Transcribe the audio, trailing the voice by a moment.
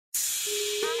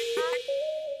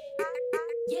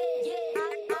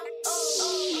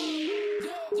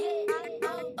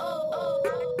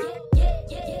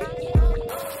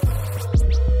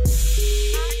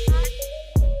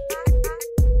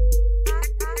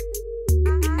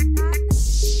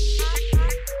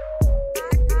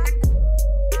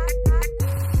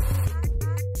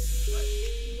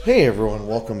Hey everyone,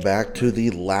 welcome back to the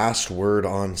Last Word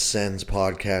on Sens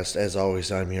podcast. As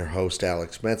always, I'm your host,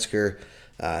 Alex Metzger.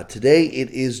 Today it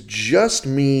is just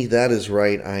me. That is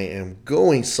right. I am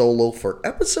going solo for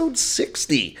episode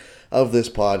 60 of this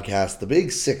podcast, the big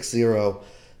 6-0.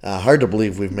 Hard to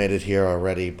believe we've made it here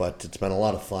already, but it's been a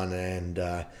lot of fun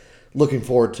and looking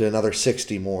forward to another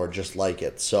 60 more just like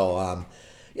it. So,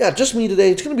 just me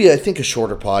today. It's going to be, I think, a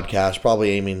shorter podcast,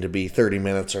 probably aiming to be 30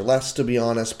 minutes or less, to be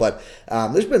honest. But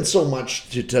there's been so much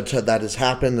that has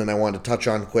happened, and I want to touch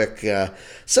on quick.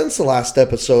 Since the last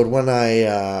episode, when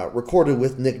I recorded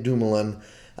with Nick Dumoulin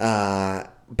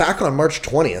back on March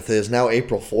 20th, it is now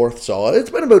April 4th, so it's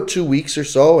been about 2 weeks or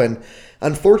so. And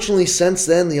unfortunately, since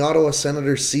then, the Ottawa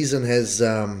Senators season has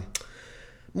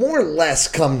more or less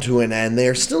come to an end. They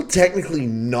are still technically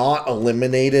not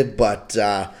eliminated, but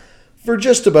for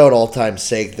just about all time's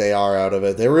sake, they are out of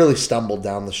it. They really stumbled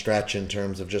down the stretch in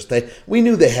terms of we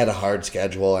knew they had a hard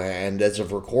schedule, and as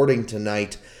of recording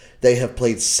tonight, they have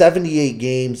played 78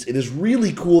 games. It is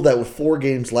really cool that with 4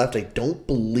 games left, I don't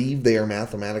believe they are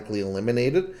mathematically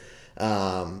eliminated.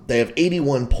 They have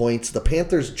 81 points. The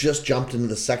Panthers just jumped into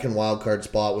the second wildcard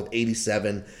spot with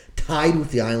 87, tied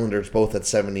with the Islanders, both at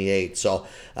 78. So,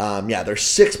 they're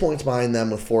 6 points behind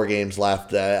them with 4 games left.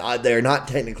 They're not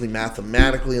technically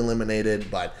mathematically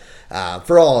eliminated, but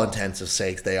for all intents and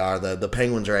sakes, they are. The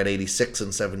Penguins are at 86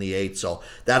 and 78, so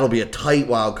that'll be a tight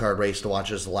wildcard race to watch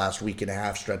as the last week and a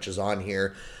half stretches on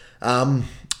here.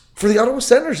 For the Ottawa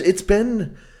Senators, it's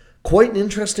been quite an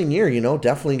interesting year,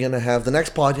 definitely going to have the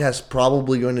next podcast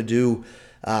probably going to do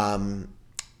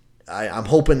I'm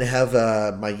hoping to have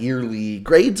my yearly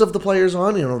grades of the players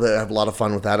on. They have a lot of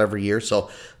fun with that every year. So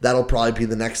that'll probably be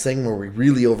the next thing where we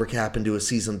really overcap and do a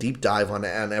season deep dive on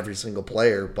every single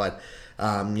player. But,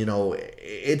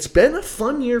 it's been a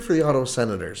fun year for the Ottawa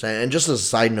Senators. And just as a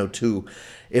side note, too,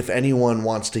 if anyone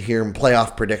wants to hear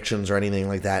playoff predictions or anything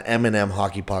like that, M&M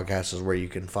Hockey Podcast is where you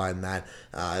can find that.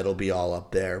 It'll be all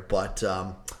up there. But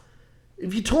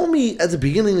if you told me at the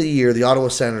beginning of the year the Ottawa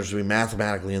Senators would be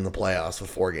mathematically in the playoffs with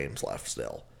 4 games left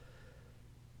still,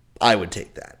 I would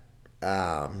take that.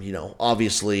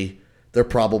 Obviously, they're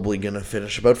probably going to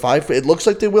finish about 5. It looks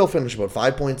like they will finish about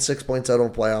 5 points, 6 points out of a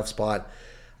playoff spot.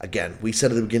 Again, we said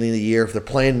at the beginning of the year, if they're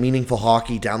playing meaningful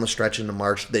hockey down the stretch into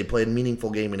March, they played a meaningful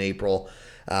game in April.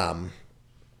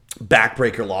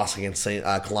 Backbreaker loss against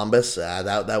Columbus.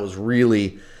 That was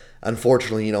really,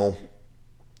 unfortunately,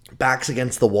 backs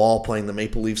against the wall playing the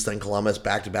Maple Leafs then Columbus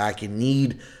back-to-back. You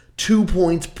need 2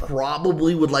 points.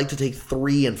 Probably would like to take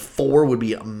 3, and 4 would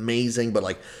be amazing.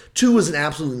 But 2 is an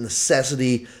absolute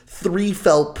necessity. 3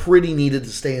 felt pretty needed to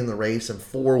stay in the race, and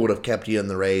 4 would have kept you in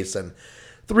the race. And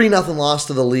 3-0 loss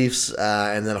to the Leafs,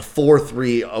 and then a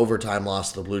 4-3 overtime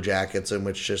loss to the Blue Jackets, in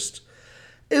which it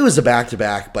was a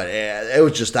back-to-back, but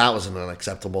that was an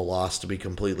unacceptable loss, to be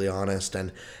completely honest.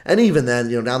 And even then,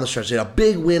 down the stretch, they had a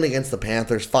big win against the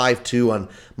Panthers, 5-2 on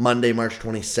Monday, March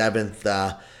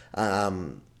 27th.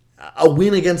 A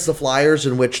win against the Flyers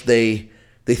in which they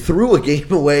threw a game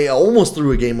away, almost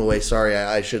threw a game away, sorry,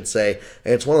 I should say.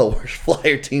 It's one of the worst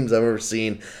Flyer teams I've ever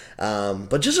seen.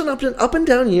 But just an up and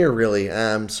down year, really.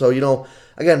 Again,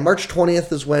 March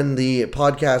 20th is when the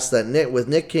podcast with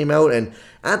Nick came out, and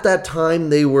at that time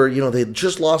they were, they had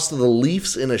just lost to the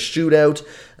Leafs in a shootout.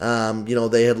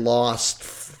 They had lost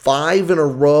 5 in a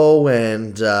row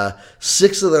and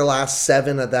 6 of their last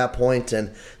 7 at that point,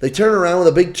 and they turn around with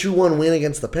a big 2-1 win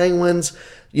against the Penguins.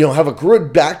 Have a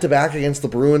good back-to-back against the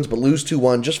Bruins, but lose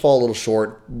 2-1, just fall a little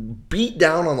short. Beat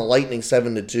down on the Lightning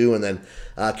 7-2, and then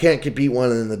can't get beat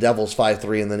one, and then the Devils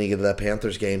 5-3, and then you get to that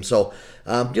Panthers game. So,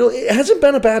 it hasn't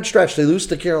been a bad stretch. They lose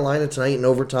to Carolina tonight in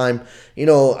overtime.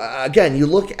 Again, you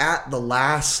look at the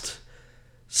last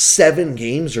 7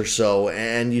 games or so,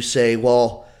 and you say,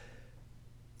 well,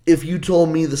 if you told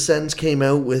me the Sens came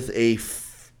out with a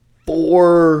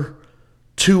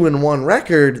 4-2-1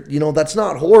 record, that's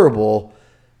not horrible.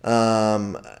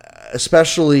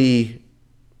 Especially,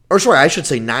 or sorry, I should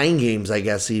say 9 games, I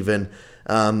guess, even.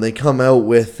 They come out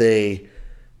with a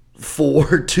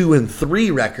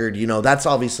 4-2-3 record. That's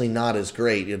obviously not as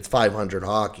great. It's 500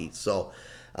 hockey. So,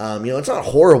 it's not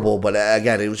horrible, but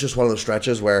again, it was just one of those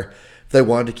stretches where if they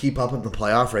wanted to keep up in the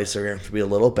playoff race, they're going to have to be a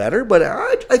little better. But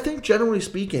I think, generally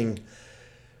speaking,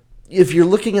 if you're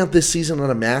looking at this season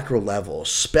on a macro level,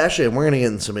 especially, and we're going to get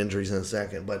into some injuries in a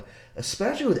second, but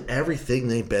especially with everything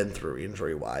they've been through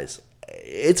injury-wise,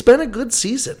 it's been a good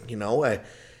season.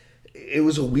 It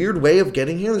was a weird way of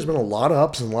getting here. There's been a lot of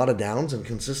ups and a lot of downs, and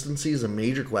consistency is a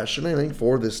major question, I think,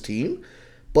 for this team.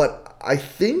 But I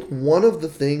think one of the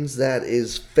things that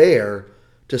is fair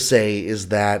to say is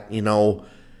that,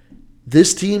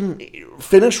 this team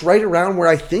finished right around where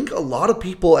I think a lot of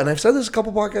people, and I've said this a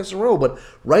couple podcasts in a row, but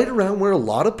right around where a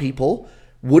lot of people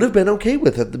would have been okay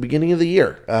with at the beginning of the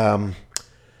year.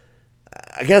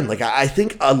 Again, like I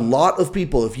think a lot of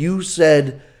people, if you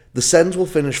said the Sens will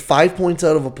finish 5 points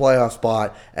out of a playoff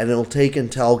spot and it'll take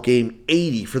until game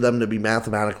 80 for them to be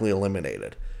mathematically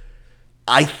eliminated,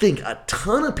 I think a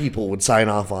ton of people would sign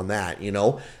off on that,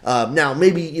 Now,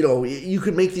 maybe, you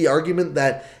could make the argument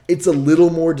that it's a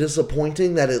little more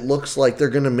disappointing that it looks like they're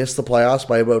going to miss the playoffs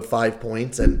by about 5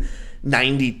 points, and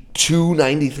 92,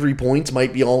 93 points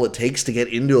might be all it takes to get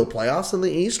into a playoffs in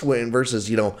the East, versus,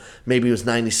 maybe it was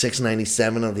 96,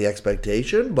 97 of the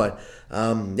expectation. But,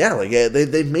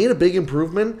 they've made a big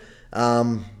improvement.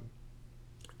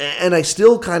 And I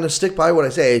still kind of stick by what I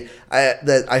say,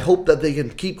 that I hope that they can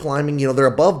keep climbing. They're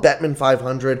above Bettman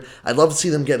 500. I'd love to see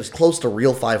them get as close to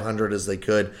real 500 as they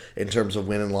could in terms of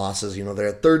win and losses. They're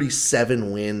at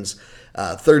 37 wins,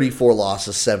 34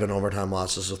 losses, 7 overtime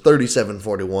losses, so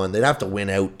 37-41. They'd have to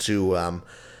win out to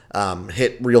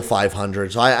hit real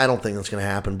 500, so I don't think that's going to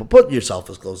happen. But put yourself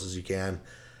as close as you can.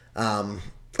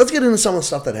 Let's get into some of the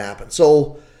stuff that happened.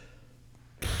 So,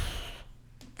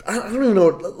 I don't even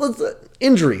know.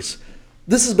 Injuries.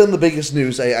 This has been the biggest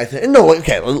news, I think. No,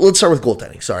 okay, let's start with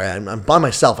goaltending. Sorry, I'm by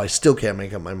myself. I still can't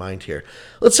make up my mind here.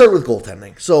 Let's start with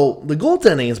goaltending. So, the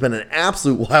goaltending has been an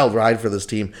absolute wild ride for this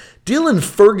team. Dylan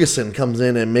Ferguson comes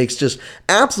in and makes just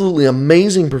absolutely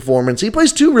amazing performance. He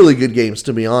plays 2 really good games,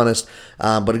 to be honest,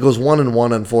 but it goes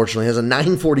 1-1, unfortunately. He has a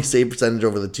 .940 save percentage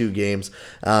over the 2 games,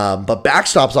 but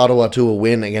backstops Ottawa to a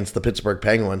win against the Pittsburgh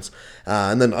Penguins,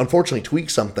 and then unfortunately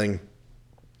tweaks something.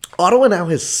 Ottawa now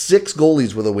has 6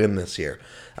 goalies with a win this year.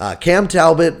 Cam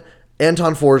Talbot,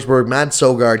 Anton Forsberg, Matt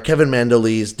Sogard, Kevin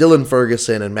Mandolese, Dylan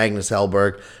Ferguson, and Magnus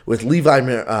Hellberg, with Levi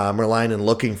Merlinen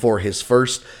looking for his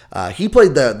first. He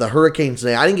played the Hurricanes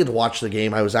today. I didn't get to watch the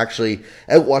game. I was actually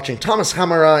out watching Thomas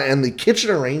Hamara and the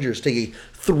Kitchener Rangers take a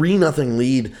 3-0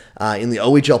 lead in the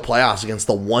OHL playoffs against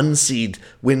the 1 seed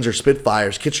Windsor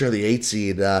Spitfires, Kitchener the 8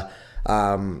 seed.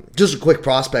 Just a quick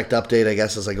prospect update, I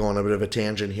guess, as I go on a bit of a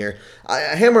tangent here.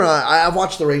 I've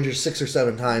watched the Rangers 6 or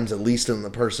 7 times, at least in the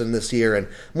person this year, and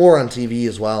more on TV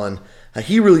as well, and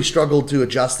he really struggled to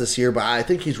adjust this year, but I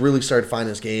think he's really started to find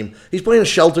his game. He's playing a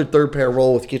sheltered third pair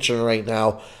role with Kitchener right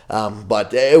now,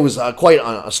 but it was quite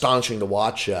astonishing to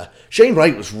watch. Shane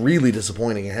Wright was really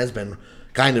disappointing. It has been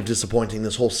kind of disappointing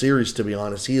this whole series, to be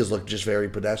honest. He has looked just very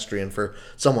pedestrian for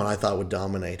someone I thought would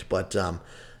dominate, but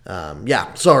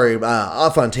sorry,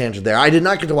 off on tangent there. I did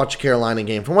not get to watch the Carolina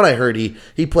game. From what I heard,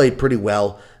 he played pretty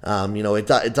well.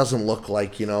 It doesn't look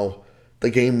like, the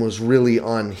game was really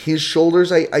on his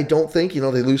shoulders, I don't think. They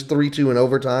lose 3-2 in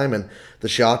overtime, and the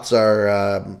shots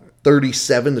are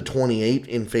 37-28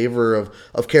 in favor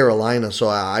of Carolina, so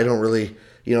I don't really,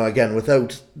 again,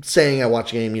 without saying I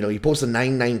watched the game, he posted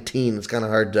 919. It's kind of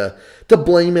hard to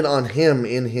blame it on him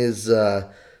in his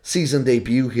season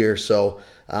debut here, so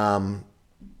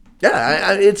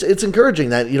it's encouraging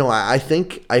that,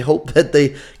 I hope that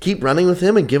they keep running with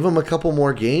him and give him a couple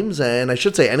more games, and I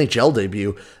should say NHL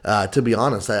debut, to be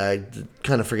honest. I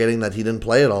kind of forgetting that he didn't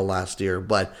play it all last year,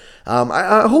 but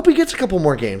I hope he gets a couple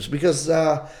more games, because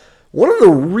one of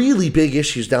the really big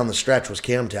issues down the stretch was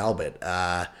Cam Talbot.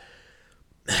 I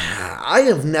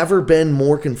have never been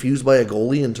more confused by a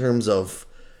goalie in terms of,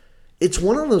 it's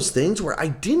one of those things where I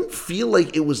didn't feel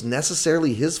like it was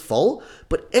necessarily his fault,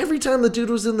 but every time the dude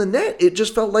was in the net, it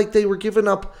just felt like they were giving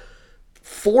up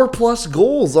 4+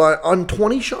 goals on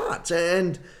 20 shots.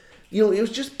 And, it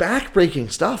was just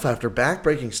backbreaking stuff after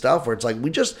backbreaking stuff where it's like,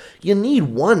 you need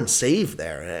one save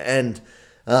there. And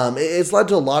it's led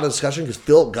to a lot of discussion because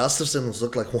Philip Gustafsson has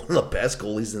looked like one of the best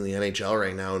goalies in the NHL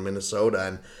right now in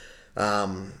Minnesota.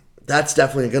 And that's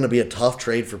definitely going to be a tough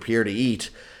trade for Pierre to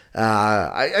eat.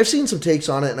 I've seen some takes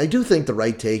on it, and I do think the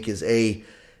right take is it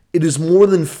is more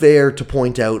than fair to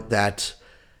point out that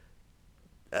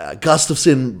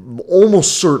Gustafsson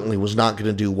almost certainly was not going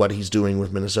to do what he's doing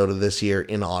with Minnesota this year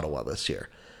in Ottawa this year.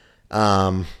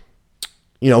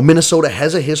 Minnesota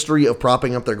has a history of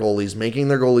propping up their goalies, making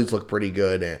their goalies look pretty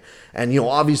good. And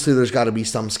obviously there's got to be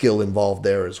some skill involved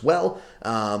there as well.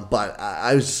 But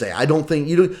I was to say, I don't think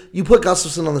you put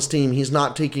Gustafsson on this team, he's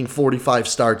not taking 45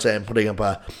 starts and putting up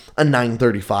a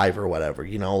 935 or whatever,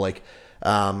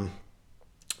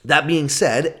 that being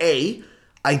said,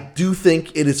 I do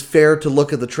think it is fair to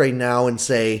look at the trade now and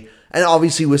say, and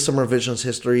obviously with some revisionist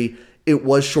history, it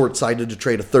was short-sighted to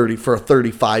trade a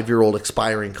 35-year-old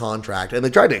expiring contract, and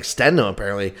they tried to extend him.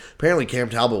 Apparently, Cam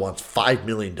Talbot wants $5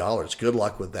 million. Good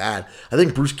luck with that. I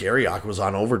think Bruce Garriock was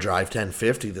on Overdrive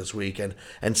 1050 this week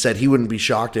and said he wouldn't be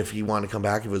shocked if he wanted to come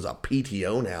back if it was a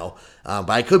PTO now.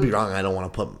 But I could be wrong. I don't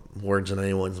want to put words in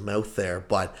anyone's mouth there,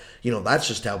 but that's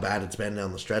just how bad it's been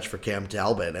down the stretch for Cam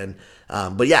Talbot. And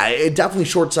but yeah, it definitely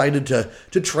short-sighted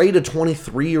to trade a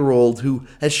 23-year-old who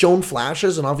has shown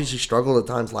flashes and obviously struggled at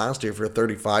times last year for a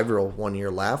 35-year-old 1 year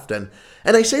left. And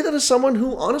I say that as someone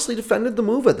who honestly defended the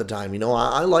move at the time.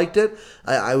 I liked it.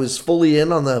 I was fully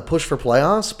in on the push for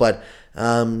playoffs, but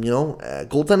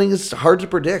goaltending is hard to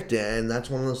predict, and that's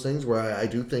one of those things where I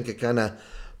do think it kind of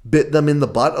bit them in the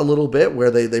butt a little bit, where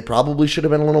they probably should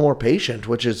have been a little more patient,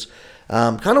 which is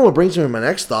kind of what brings me to my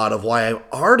next thought of why I'm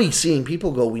already seeing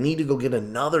people go, we need to go get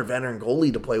another veteran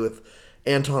goalie to play with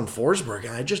Anton Forsberg.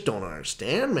 And I just don't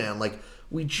understand, man. Like,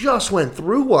 we just went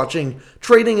through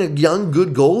trading a young,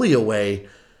 good goalie away,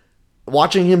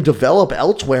 watching him develop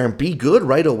elsewhere and be good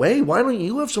right away. Why don't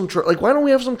you have some why don't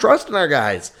we have some trust in our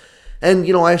guys? And,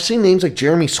 I've seen names like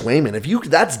Jeremy Swayman.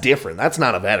 That's different. That's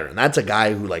not a veteran. That's a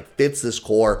guy who, fits this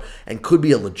core and could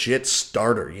be a legit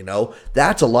starter,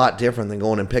 That's a lot different than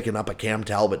going and picking up a Cam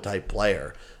Talbot type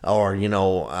player. Or,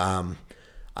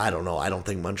 I don't know. I don't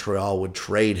think Montreal would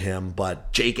trade him,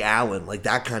 but Jake Allen,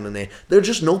 that kind of name. There's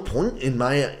just no point, in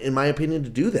my opinion,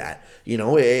 to do that.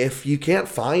 If you can't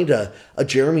find a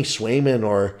Jeremy Swayman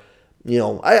or...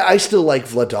 I still like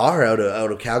Vladar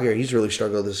out of Calgary. He's really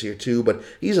struggled this year too, but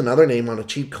he's another name on a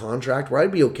cheap contract where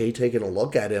I'd be okay taking a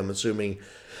look at him, assuming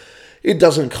it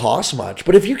doesn't cost much.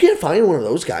 But if you can't find one of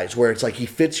those guys where it's he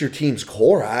fits your team's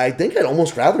core, I think I'd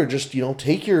almost rather just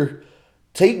take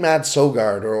Matt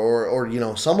Sogard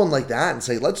or someone like that and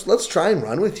say let's try and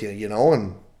run with you,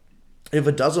 and if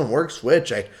it doesn't work,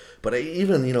 switch. But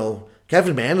even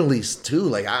Kevin Manley's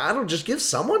too. I don't just give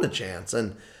someone a chance.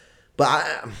 But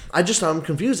I'm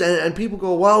confused. And people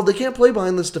go, well, they can't play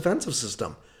behind this defensive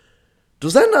system.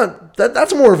 Does that not...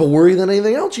 That's more of a worry than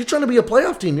anything else. You're trying to be a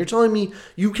playoff team. You're telling me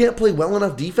you can't play well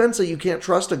enough defense that you can't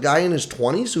trust a guy in his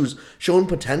 20s who's shown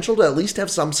potential to at least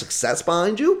have some success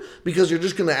behind you because you're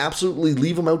just going to absolutely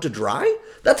leave him out to dry?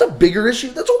 That's a bigger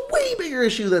issue. That's a way bigger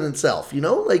issue than itself,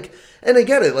 And I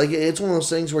get it. It's one of those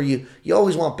things where you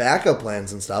always want backup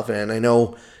plans and stuff. And I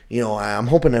know... I'm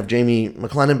hoping to have Jamie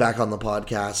McLennan back on the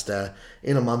podcast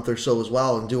in a month or so as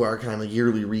well and do our kind of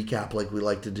yearly recap like we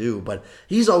like to do. But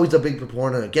he's always a big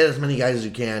proponent of get as many guys as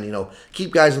you can,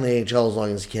 keep guys in the AHL as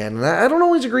long as you can. And I don't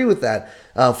always agree with that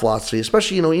philosophy,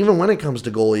 especially, even when it comes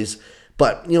to goalies.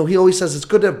 But, he always says it's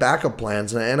good to have backup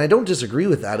plans, and I don't disagree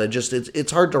with that.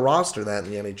 It's hard to roster that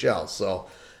in the NHL. So,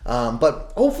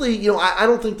 but hopefully, I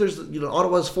don't think there's,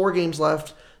 Ottawa's 4 games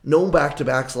left. No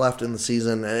back-to-backs left in the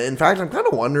season. In fact, I'm kind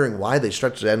of wondering why they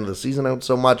stretched the end of the season out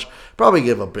so much. Probably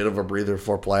give a bit of a breather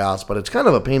for playoffs, but it's kind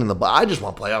of a pain in the butt. I just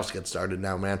want playoffs to get started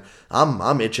now, man.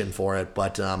 I'm itching for it.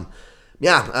 But,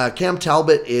 Cam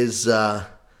Talbot is...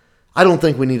 I don't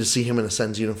think we need to see him in a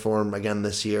Sens uniform again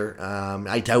this year.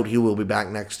 I doubt he will be back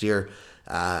next year.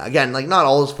 Again, not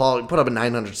all his fault. He put up a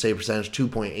 .900 save percentage,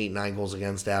 2.89 goals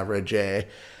against average. It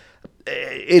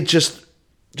just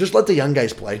let the young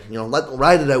guys play.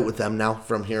 Ride it out with them now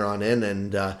from here on in.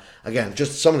 And again,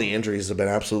 just some of the injuries have been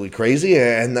absolutely crazy.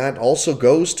 And that also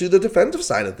goes to the defensive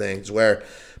side of things, where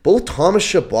both Thomas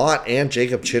Chabot and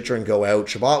Jacob Chychrun go out.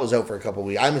 Chabot was out for a couple of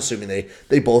weeks. I'm assuming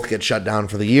they both get shut down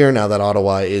for the year now that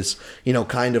Ottawa is,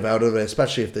 kind of out of it,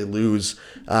 especially if they lose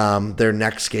their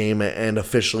next game and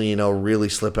officially, really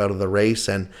slip out of the race.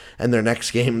 And their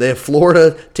next game, they have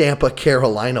Florida, Tampa,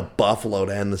 Carolina, Buffalo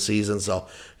to end the season. So,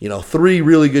 3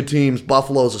 really good teams.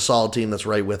 Buffalo's a solid team that's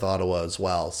right with Ottawa as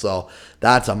well. So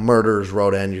that's a murderer's row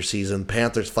to end your season.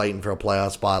 Panthers fighting for a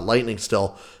playoff spot. Lightning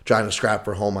still trying to scrap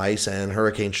for home ice, and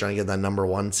Hurricanes trying to get that number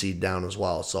 1 seed down as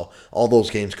well. So all those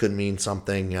games could mean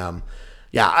something.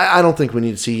 I don't think we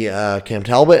need to see Cam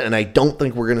Talbot, and I don't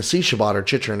think we're going to see Chabot or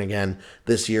Chychrun again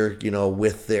this year,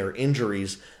 with their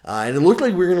injuries. And it looked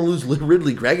like we were going to lose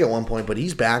Ridley Gregg at one point, but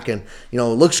he's back, and, it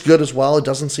looks good as well. It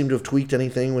doesn't seem to have tweaked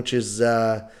anything, which is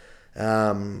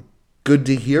good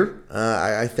to hear,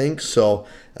 I think. So,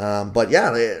 but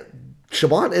yeah,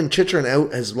 Chabot and Chychrun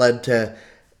out has led to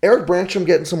Erik Brannstrom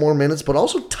getting some more minutes, but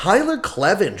also Tyler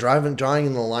Kleven drawing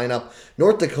in the lineup.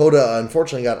 North Dakota,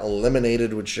 unfortunately, got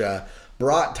eliminated, which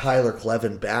brought Tyler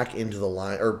Kleven back into the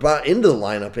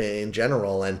lineup in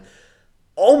general. And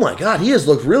Oh my God, he has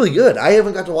looked really good. I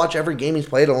haven't got to watch every game he's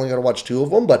played. I only got to watch 2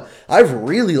 of them, but I've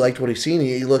really liked what he's seen.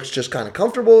 He looks just kind of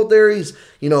comfortable there. He's,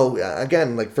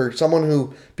 again, like for someone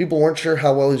who people weren't sure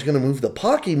how well he's going to move the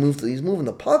puck, he's moving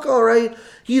the puck all right.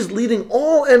 He's leading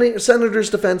all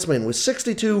Senators defensemen with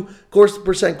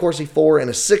 62% Corsi for and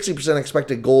a 60%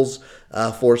 expected goals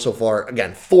for so far.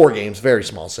 Again, 4 games, very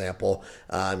small sample.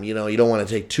 You don't want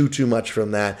to take too much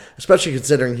from that, especially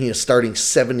considering he is starting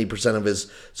 70% of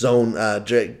his zone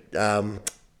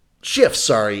shifts,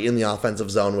 in the offensive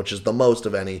zone, which is the most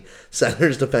of any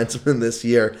Senators defenseman this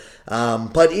year.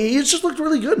 But he's just looked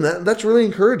really good, and that's really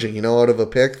encouraging, out of a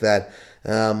pick that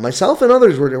myself and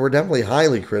others were definitely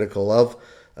highly critical of.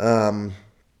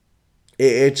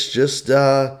 It's just,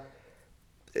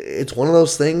 it's one of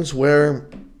those things where,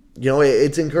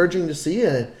 it's encouraging to see.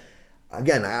 And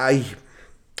again, I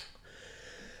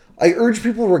urge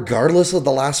people, regardless of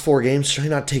the last 4 games, try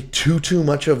not to take too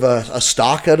much of a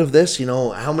stock out of this.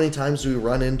 How many times do we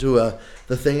run into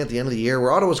the thing at the end of the year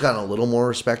where Ottawa's gotten a little more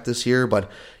respect this year, but,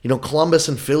 Columbus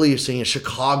and Philly are seeing it.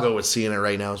 Chicago is seeing it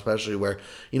right now, especially where,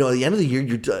 at the end of the year,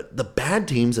 the bad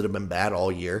teams that have been bad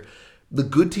all year, the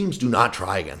good teams do not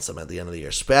try against them at the end of the year,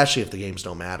 especially if the games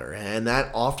don't matter. And that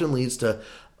often leads to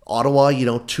Ottawa,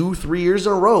 2-3 years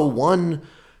in a row, won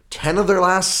 10 of their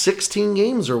last 16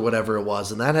 games or whatever it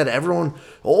was. And that had everyone,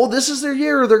 this is their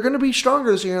year. They're going to be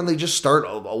stronger this year. And they just start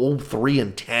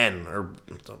 3-10 or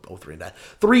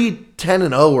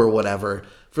 3-10-0 or whatever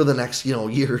for the next,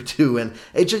 year or two. And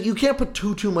you can't put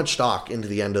too much stock into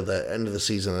the end of the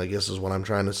season, I guess is what I'm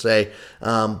trying to say.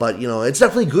 But, it's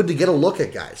definitely good to get a look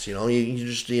at guys.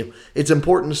 It's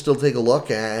important to still take a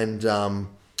look. And,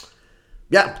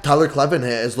 Tyler Kleven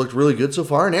has looked really good so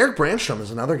far. And Erik Brannstrom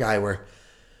is another guy where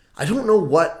I don't know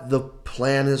what the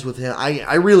plan is with him.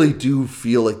 I really do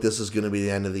feel like this is going to be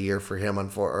the end of the year for him,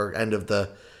 or end of the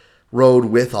road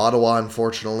with Ottawa,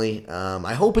 unfortunately.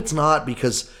 I hope it's not,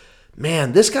 because,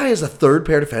 man, this guy is a third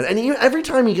pair defense. And every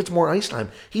time he gets more ice time,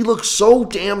 he looks so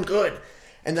damn good.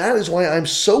 And that is why I'm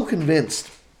so convinced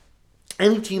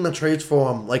any team that trades for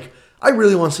him, like, I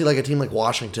really want to see like a team like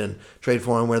Washington trade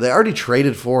for him, where they already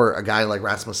traded for a guy like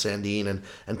Rasmus Sandin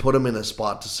and put him in a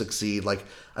spot to succeed. Like,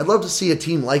 I'd love to see a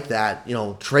team like that,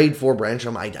 trade for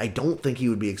Brannstrom. I don't think he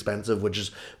would be expensive, which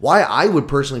is why I would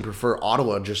personally prefer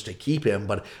Ottawa just to keep him.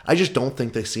 But I just don't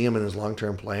think they see him in his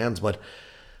long-term plans. But,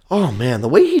 oh man, the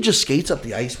way he just skates up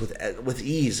the ice with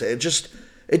ease, it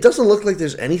doesn't look like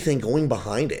there's anything going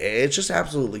behind it. It's just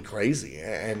absolutely crazy.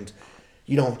 And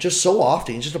just so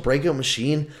often, he's just a breakout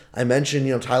machine. I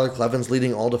mentioned, Tyler Kleven's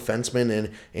leading all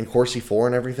defensemen in Corsi 4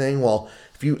 and everything. Well,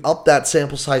 if you up that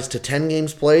sample size to 10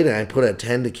 games played, and I put a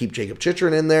 10 to keep Jacob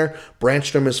Chychrun in there,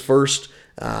 Brannstrom is first.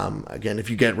 Again, if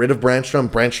you get rid of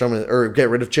or get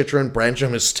rid of Chychrun,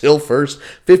 Brannstrom is still first.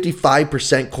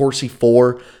 55% Corsi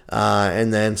 4,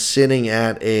 and then sitting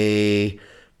at a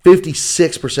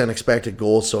 56% expected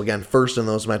goals. So again, first in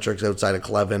those metrics outside of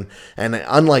Kleven. And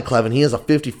unlike Kleven, he has a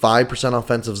 55%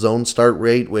 offensive zone start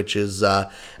rate, which is,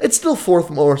 it's still 4th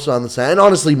most on the Sens. And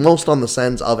honestly, most on the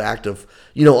Sens of active,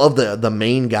 of the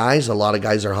main guys. A lot of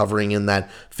guys are hovering in that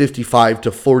 55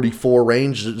 to 44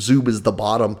 range. Zub is the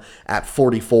bottom at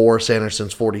 44.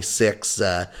 Sanderson's 46.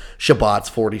 Shabbat's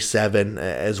 47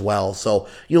 as well. So,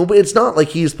 but it's not like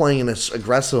he's playing in this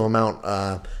aggressive amount.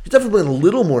 He's definitely been a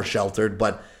little more sheltered,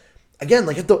 but again,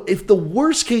 like if the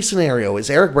worst case scenario is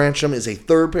Erik Brannstrom is a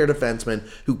third pair defenseman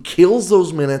who kills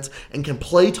those minutes and can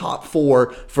play top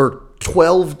 4 for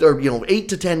 12 or 8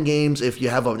 to 10 games if you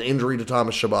have an injury to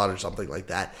Thomas Chabot or something like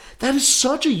that. That is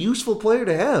such a useful player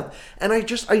to have. And I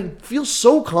feel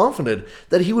so confident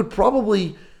that he would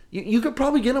probably, you could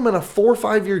probably get him in a 4 or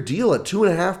 5 year deal at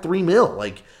 $2.5-3 million.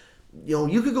 Like,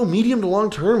 you could go medium to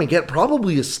long term and get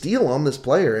probably a steal on this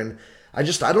player. And I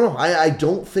don't know. I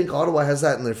don't think Ottawa has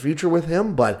that in their future with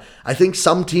him, but I think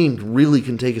some team really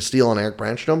can take a steal on Erik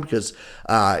Brannstrom, because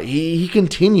he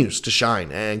continues to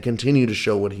shine and continue to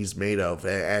show what he's made of,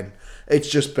 and it's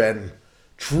just been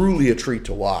truly a treat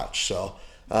to watch. So,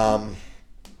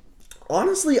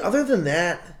 honestly, other than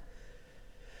that,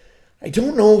 I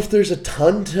don't know if there's a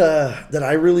ton that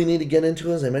I really need to get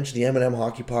into. As I mentioned, the M&M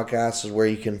Hockey Podcast is where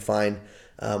you can find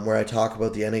where I talk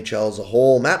about the NHL as a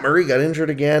whole. Matt Murray got injured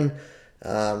again.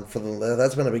 That's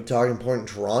been a big talking point in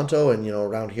Toronto and,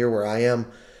 around here where I am,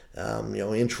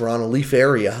 in Toronto Leaf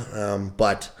area.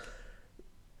 But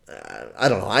I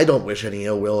don't know. I don't wish any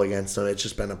ill will against them. It's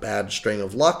just been a bad string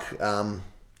of luck.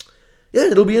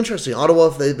 It'll be interesting.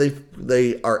 Ottawa, if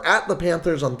they are at the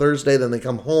Panthers on Thursday, then they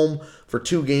come home for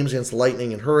 2 games against the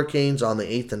Lightning and Hurricanes on the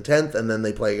 8th and 10th, and then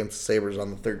they play against the Sabres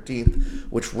on the 13th,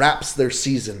 which wraps their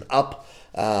season up.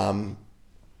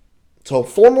 So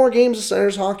 4 more games of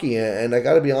Senators hockey, and I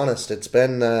got to be honest, it's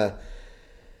been a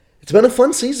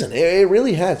fun season. It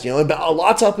really has.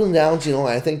 Lots up and downs.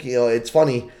 I think it's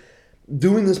funny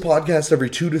doing this podcast every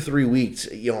 2 to 3 weeks.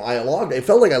 It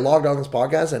felt like I logged on this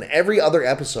podcast, and every other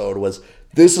episode was,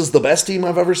 this is the best team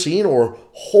I've ever seen, or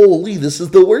holy, this is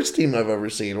the worst team I've ever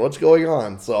seen. What's going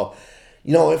on? So,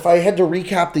 if I had to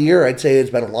recap the year, I'd say it's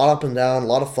been a lot up and down, a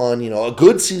lot of fun. A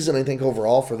good season, I think,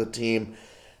 overall for the team.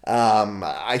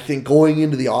 I think going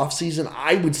into the offseason,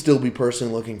 I would still be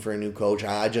personally looking for a new coach.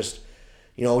 I just,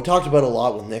 we talked about it a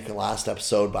lot with Nick in the last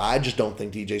episode, but I just don't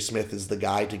think DJ Smith is the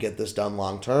guy to get this done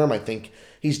long term. I think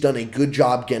he's done a good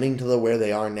job getting to where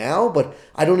they are now, but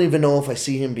I don't even know if I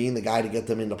see him being the guy to get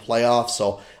them into playoffs.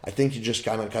 So I think you just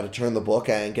kind of got to turn the book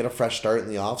and get a fresh start in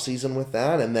the offseason with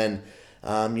that. And then,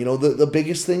 the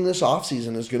biggest thing this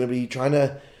offseason is going to be trying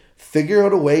to figure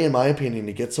out a way, in my opinion,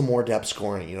 to get some more depth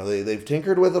scoring. They've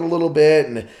tinkered with it a little bit,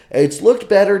 and it's looked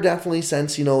better definitely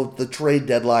since, the trade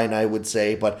deadline, I would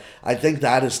say. But I think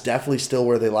that is definitely still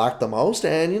where they lack the most.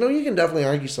 And, you can definitely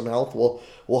argue some health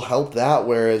will help that.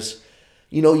 Whereas,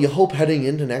 you hope heading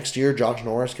into next year, Josh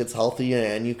Norris gets healthy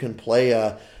and you can play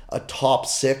a top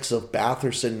 6 of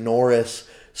Batherson, Norris,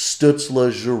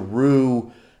 Stützle,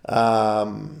 Giroux,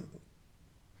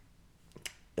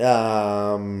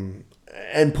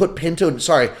 and put Pinto.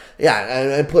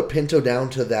 And put Pinto down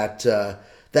to that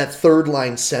third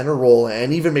line center role,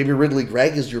 and even maybe Ridley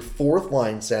Gregg is your fourth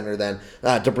line center. Then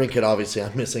DeBrincat, obviously,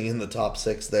 I'm missing in the top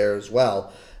 6 there as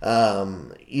well.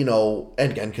 And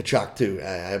Tkachuk too.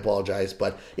 I apologize,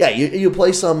 but yeah, you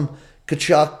play some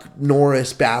Tkachuk,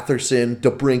 Norris, Batherson,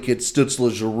 DeBrincat,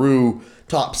 Stützle, Giroux,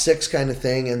 top 6 kind of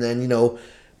thing, and then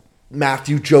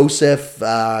Matthew Joseph,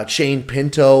 Shane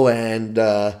Pinto, and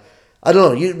I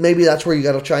don't know. Maybe that's where you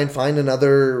got to try and find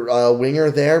another winger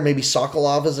there. Maybe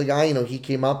Sokolov is a guy. He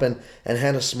came up and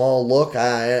had a small look.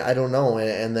 I don't know.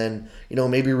 And then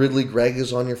maybe Ridley Gregg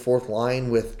is on your fourth line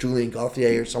with Julien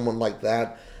Gauthier or someone like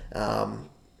that.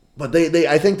 But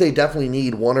I think they definitely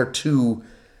need 1 or 2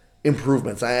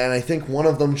 improvements, and I think one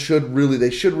of them should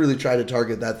really try to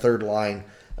target that third line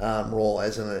role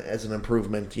as an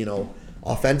improvement.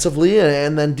 Offensively,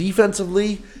 and then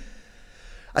defensively,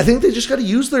 I think they just got to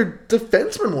use their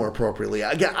defensemen more appropriately.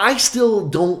 Again, I still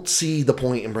don't see the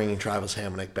point in bringing Travis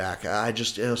Hamonic back. I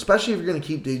just, especially if you're going to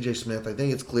keep DJ Smith, I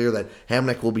think it's clear that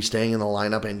Hamonic will be staying in the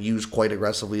lineup and used quite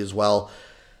aggressively as well.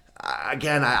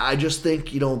 Again, I just think,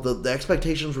 the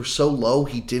expectations were so low,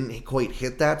 he didn't quite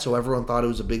hit that, so everyone thought it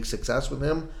was a big success with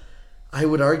him. I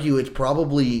would argue it's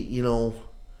probably,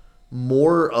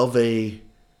 more of a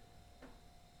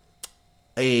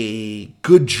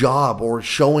good job or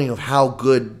showing of how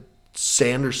good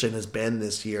Sanderson has been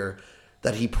this year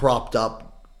that he propped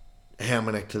up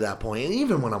Hamonic to that point. And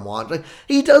even when I'm watching,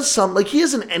 he does he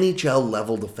is an NHL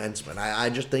level defenseman. I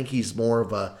just think he's more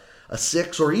of a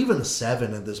 6 or even a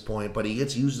 7 at this point, but he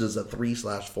gets used as a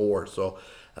 3/4. So,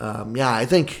 I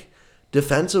think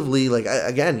defensively,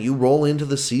 again, you roll into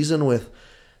the season with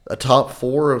a top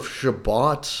 4 of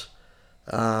Shabbat,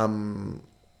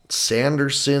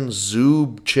 Sanderson,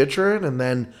 Zub, Chychrun, and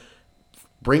then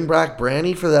bring back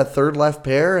Branny for that third left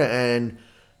pair and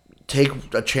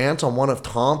take a chance on one of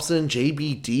Thompson,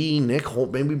 JBD, Nick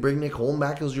Holm, maybe bring Nick Holm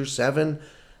back as your 7.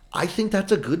 I think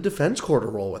that's a good defense core to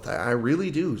roll with. I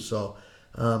really do. So,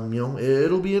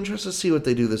 it'll be interesting to see what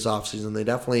they do this offseason. They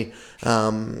definitely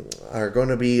are going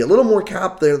to be a little more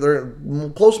capped. They're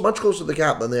much closer to the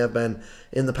cap than they have been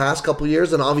in the past couple of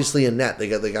years, and obviously in net, they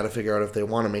got to figure out if they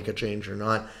want to make a change or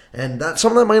not. And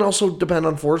some of that might also depend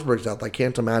on Forsberg's health. I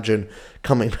can't imagine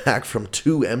coming back from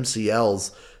 2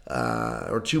 MCLs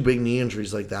or 2 big knee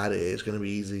injuries like that is going to be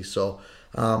easy. So,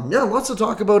 lots to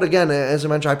talk about. Again, as I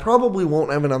mentioned, I probably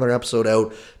won't have another episode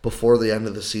out before the end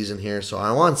of the season here. So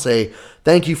I want to say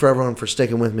thank you for everyone for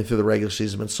sticking with me through the regular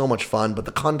season. It's been so much fun, but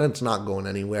the content's not going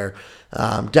anywhere.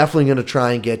 Definitely going to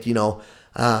try and get,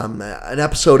 an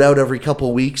episode out every couple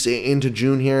of weeks into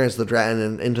June here as the draft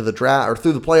and into the draft or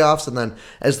through the playoffs, and then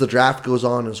as the draft goes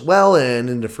on as well, and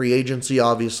into free agency,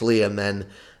 obviously, and then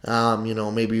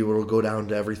maybe it'll go down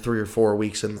to every 3 or 4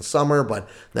 weeks in the summer, but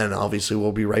then obviously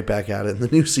we'll be right back at it in the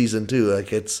new season too.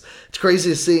 It's crazy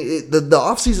to see. The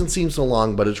off season seems so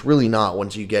long, but it's really not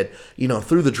once you get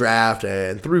through the draft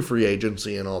and through free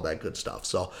agency and all that good stuff.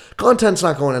 So content's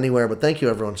not going anywhere. But thank you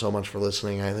everyone so much for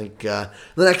listening. I think the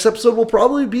next episode will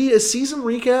probably be a season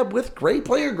recap with great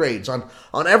player grades on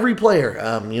every player.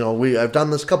 I've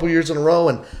done this a couple years in a row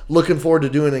and looking forward to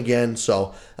doing it again.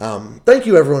 So thank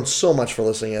you everyone so much for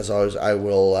listening. As always, I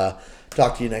will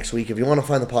Talk to you next week. If you want to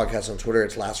find the podcast on Twitter,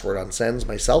 it's Last Word on Sens.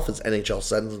 Myself, it's NHL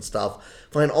Sens and stuff.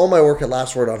 Find all my work at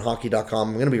lastwordonhockey.com.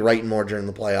 I'm going to be writing more during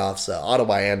the playoffs,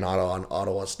 Ottawa and not on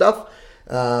Ottawa stuff.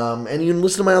 And you can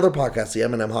listen to my other podcast, the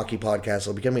M&M Hockey Podcast.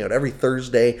 It'll be coming out every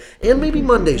Thursday and maybe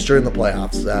Mondays during the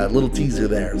playoffs. Little teaser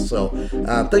there. So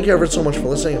thank you ever so much for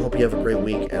listening. I hope you have a great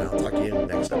week, and I'll talk to you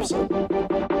next episode.